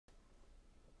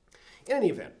In any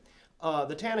event,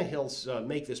 the Tannehills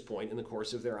make this point in the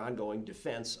course of their ongoing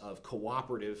defense of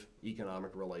cooperative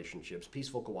economic relationships,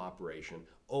 peaceful cooperation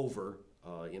over,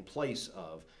 in place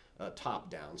of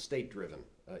top-down, state-driven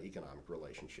economic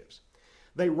relationships.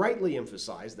 They rightly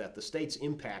emphasize that the state's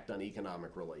impact on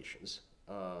economic relations,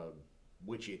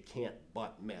 which it can't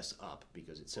but mess up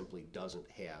because it simply doesn't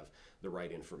have the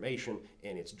right information,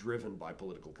 and it's driven by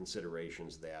political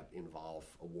considerations that involve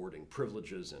awarding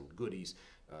privileges and goodies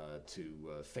to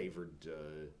favored,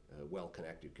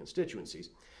 well-connected constituencies.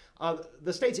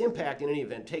 The state's impact, in any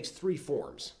event, takes three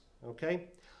forms, okay?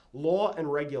 Law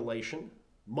and regulation,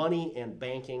 money and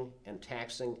banking, and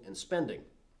taxing and spending.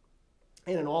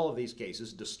 And in all of these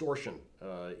cases, distortion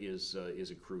is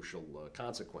a crucial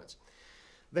consequence.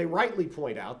 They rightly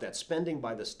point out that spending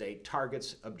by the state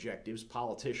targets objectives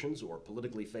politicians or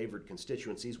politically favored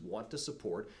constituencies want to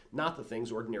support, not the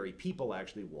things ordinary people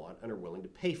actually want and are willing to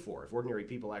pay for. If ordinary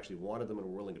people actually wanted them and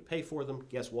were willing to pay for them,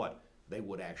 guess what? They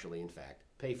would actually, in fact,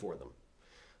 pay for them.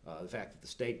 The fact that the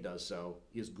state does so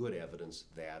is good evidence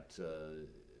that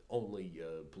only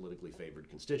politically favored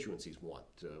constituencies want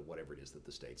whatever it is that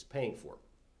the state's paying for.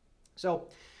 So,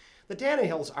 the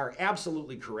Tannehills are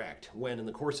absolutely correct when, in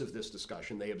the course of this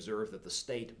discussion, they observe that the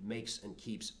state makes and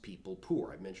keeps people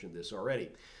poor. I mentioned this already.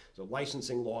 So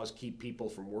licensing laws keep people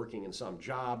from working in some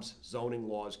jobs. Zoning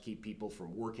laws keep people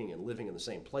from working and living in the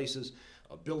same places.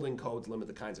 Building codes limit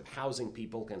the kinds of housing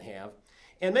people can have.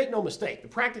 And make no mistake, the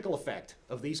practical effect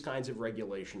of these kinds of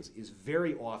regulations is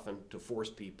very often to force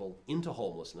people into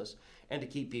homelessness and to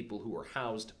keep people who are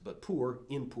housed but poor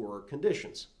in poorer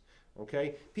conditions.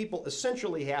 Okay? People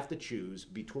essentially have to choose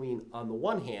between, on the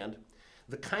one hand,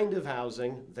 the kind of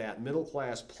housing that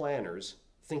middle-class planners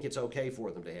think it's okay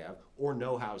for them to have, or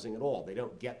no housing at all. They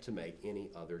don't get to make any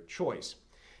other choice.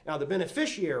 Now, the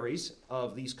beneficiaries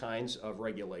of these kinds of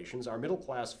regulations are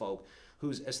middle-class folk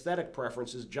whose aesthetic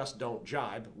preferences just don't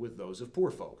jibe with those of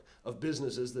poor folk, of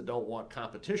businesses that don't want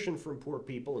competition from poor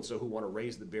people and so who want to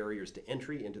raise the barriers to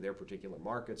entry into their particular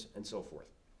markets, and so forth.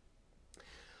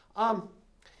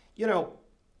 You know,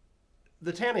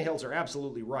 the Tannehills are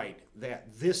absolutely right that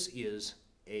this is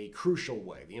a crucial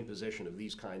way, the imposition of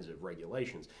these kinds of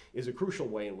regulations is a crucial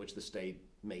way in which the state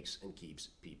makes and keeps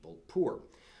people poor.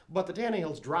 But the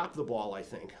Tannehills drop the ball, I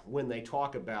think, when they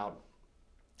talk about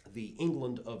the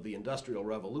England of the Industrial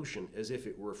Revolution as if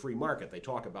it were a free market. They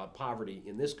talk about poverty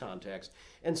in this context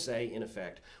and say, in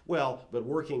effect, well, but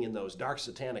working in those dark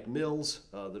satanic mills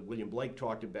that William Blake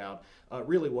talked about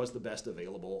really was the best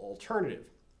available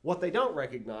alternative. What they don't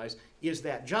recognize is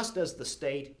that just as the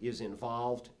state is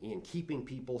involved in keeping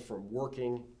people from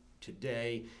working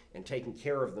today and taking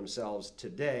care of themselves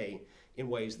today in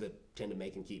ways that tend to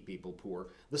make and keep people poor,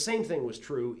 the same thing was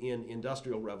true in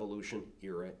Industrial Revolution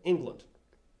era England.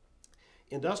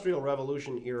 Industrial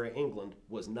Revolution era England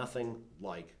was nothing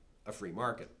like a free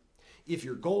market. If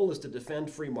your goal is to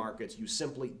defend free markets, you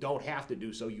simply don't have to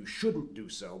do so. You shouldn't do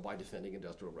so by defending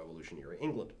Industrial Revolution era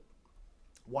England.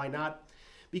 Why not?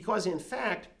 Because, in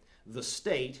fact, the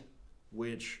state,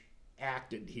 which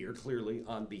acted here clearly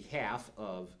on behalf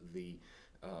of the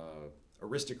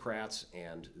aristocrats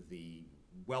and the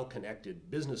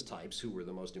well-connected business types who were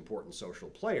the most important social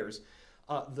players,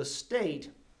 the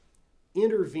state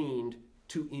intervened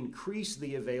to increase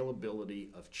the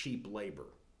availability of cheap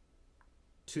labor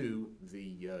to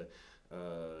the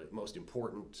most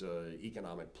important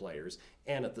economic players,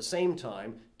 and at the same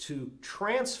time to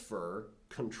transfer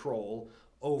control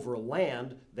over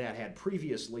land that had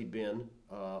previously been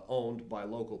owned by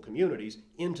local communities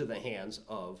into the hands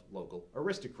of local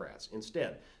aristocrats.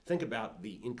 Instead, think about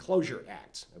the Enclosure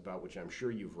Acts, about which I'm sure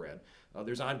you've read.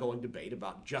 There's ongoing debate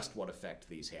about just what effect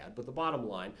these had, but the bottom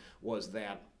line was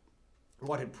that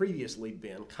what had previously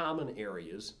been common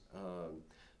areas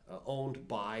owned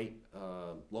by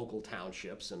local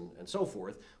townships and so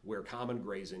forth, where common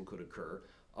grazing could occur,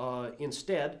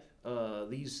 instead,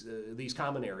 these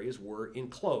common areas were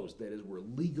enclosed, that is, were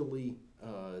legally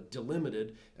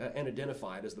delimited and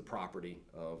identified as the property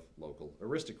of local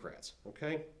aristocrats.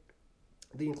 Okay?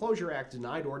 The Enclosure Act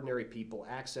denied ordinary people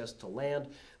access to land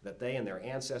that they and their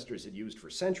ancestors had used for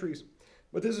centuries.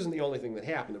 But this isn't the only thing that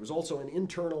happened. There was also an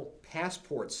internal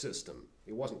passport system.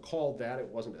 It wasn't called that. It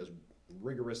wasn't as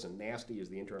rigorous and nasty as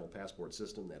the internal passport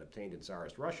system that obtained in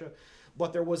Tsarist Russia.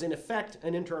 But there was, in effect,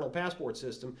 an internal passport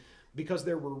system because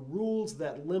there were rules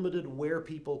that limited where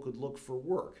people could look for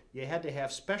work. You had to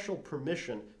have special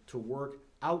permission to work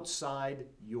outside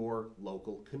your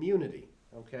local community,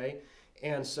 okay?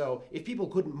 And so if people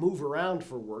couldn't move around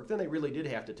for work, then they really did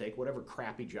have to take whatever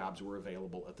crappy jobs were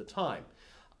available at the time.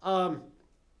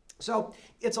 So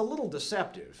it's a little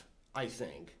deceptive, I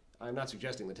think, I'm not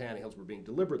suggesting the Tannehills were being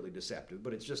deliberately deceptive,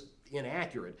 but it's just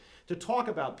inaccurate to talk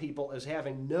about people as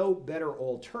having no better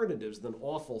alternatives than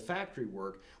awful factory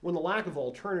work when the lack of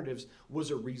alternatives was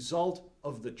a result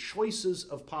of the choices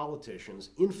of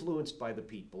politicians influenced by the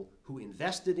people who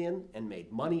invested in and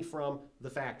made money from the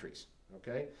factories.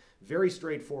 Okay? Very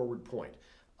straightforward point.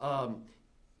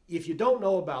 If you don't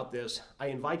know about this, I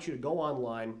invite you to go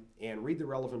online and read the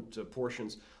relevant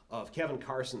portions of Kevin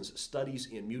Carson's Studies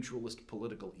in Mutualist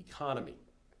Political Economy.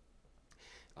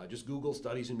 Just Google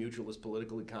Studies in Mutualist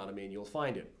Political Economy and you'll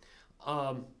find it.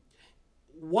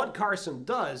 What Carson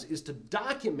does is to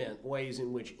document ways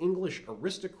in which English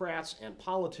aristocrats and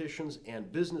politicians and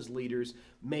business leaders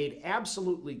made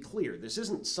absolutely clear. This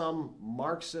isn't some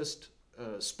Marxist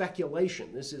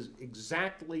speculation. This is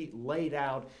exactly laid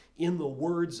out in the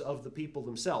words of the people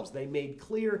themselves. They made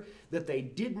clear that they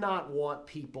did not want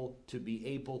people to be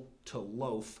able to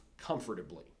loaf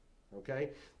comfortably.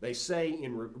 Okay? They say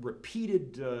in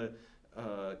repeatedly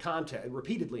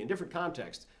in different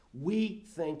contexts, we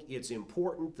think it's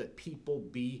important that people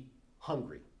be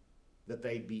hungry, that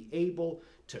they be able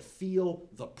to feel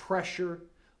the pressure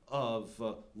of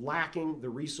lacking the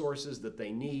resources that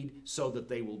they need so that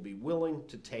they will be willing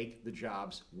to take the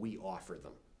jobs we offer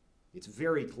them. It's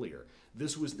very clear.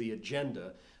 This was the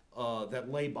agenda that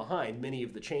lay behind many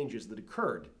of the changes that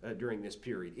occurred during this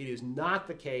period. It is not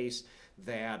the case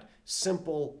that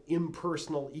simple,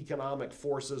 impersonal economic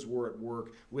forces were at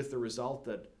work with the result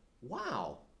that,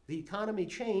 wow, the economy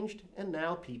changed and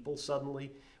now people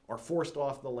suddenly are forced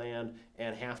off the land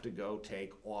and have to go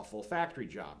take awful factory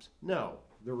jobs. No.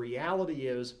 The reality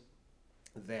is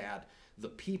that the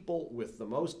people with the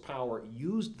most power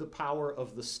used the power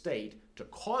of the state to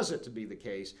cause it to be the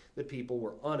case that people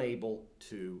were unable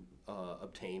to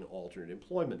obtain alternate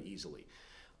employment easily.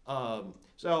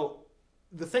 So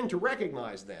the thing to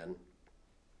recognize then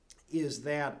is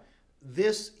that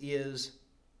this is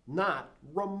not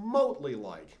remotely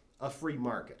like a free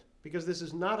market, because this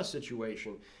is not a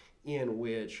situation in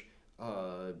which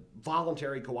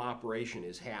voluntary cooperation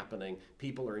is happening,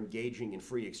 people are engaging in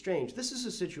free exchange. This is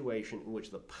a situation in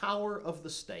which the power of the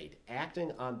state,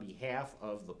 acting on behalf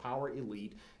of the power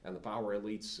elite and the power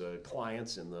elite's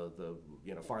clients and the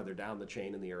farther down the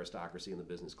chain in the aristocracy and the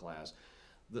business class,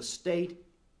 the state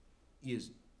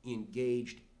is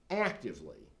engaged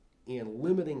actively in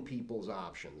limiting people's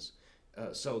options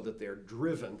so that they're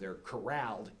driven, they're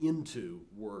corralled into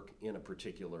work in a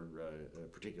particular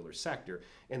sector,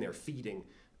 and they're feeding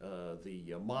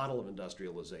the model of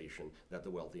industrialization that the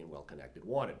wealthy and well-connected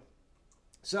wanted.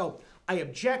 So I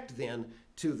object then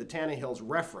to the Tannehill's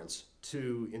reference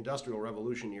to Industrial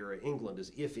Revolution era England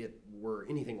as if it were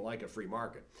anything like a free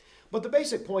market. But the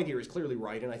basic point here is clearly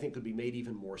right, and I think could be made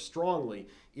even more strongly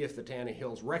if the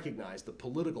Tannehills recognized the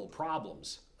political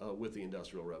problems with the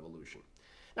Industrial Revolution.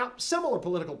 Now, similar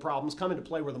political problems come into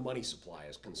play where the money supply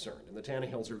is concerned, and the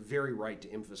Tannehills are very right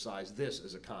to emphasize this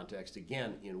as a context,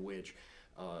 again, in which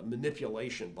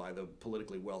manipulation by the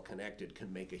politically well-connected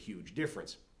can make a huge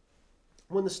difference.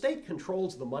 When the state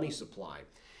controls the money supply,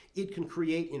 it can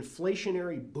create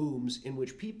inflationary booms in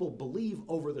which people believe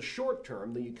over the short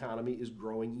term the economy is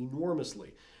growing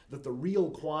enormously, that the real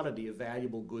quantity of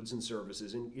valuable goods and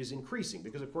services is increasing.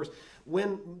 Because, of course,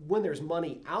 when there's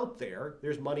money out there,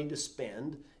 there's money to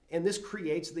spend, and this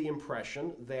creates the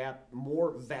impression that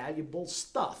more valuable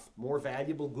stuff, more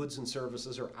valuable goods and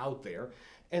services are out there,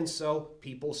 and so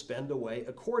people spend away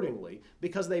accordingly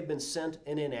because they've been sent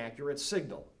an inaccurate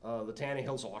signal. The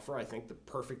Tannehills offer, I think, the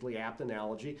perfectly apt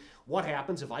analogy. What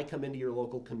happens if I come into your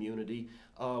local community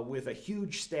with a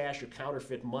huge stash of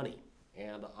counterfeit money,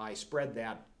 and I spread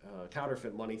that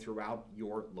counterfeit money throughout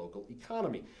your local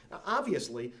economy? Now,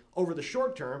 obviously, over the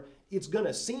short term, it's going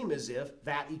to seem as if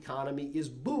that economy is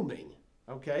booming.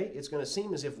 Okay? It's going to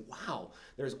seem as if, wow,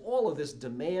 there's all of this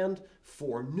demand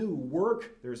for new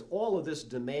work. There's all of this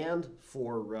demand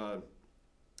for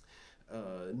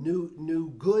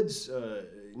new goods,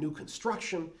 new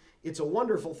construction. It's a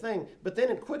wonderful thing. But then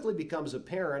it quickly becomes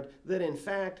apparent that, in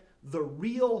fact, the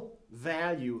real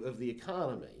value of the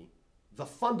economy, the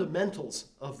fundamentals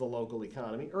of the local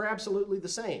economy, are absolutely the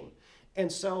same.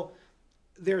 And so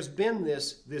there's been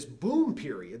this boom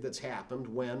period that's happened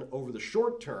when, over the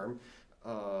short term,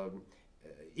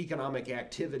 economic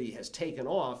activity has taken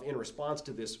off in response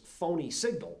to this phony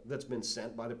signal that's been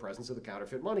sent by the presence of the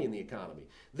counterfeit money in the economy.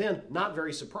 Then, not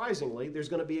very surprisingly, there's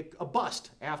going to be a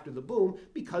bust after the boom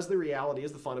because the reality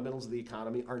is the fundamentals of the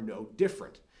economy are no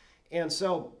different. And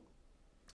so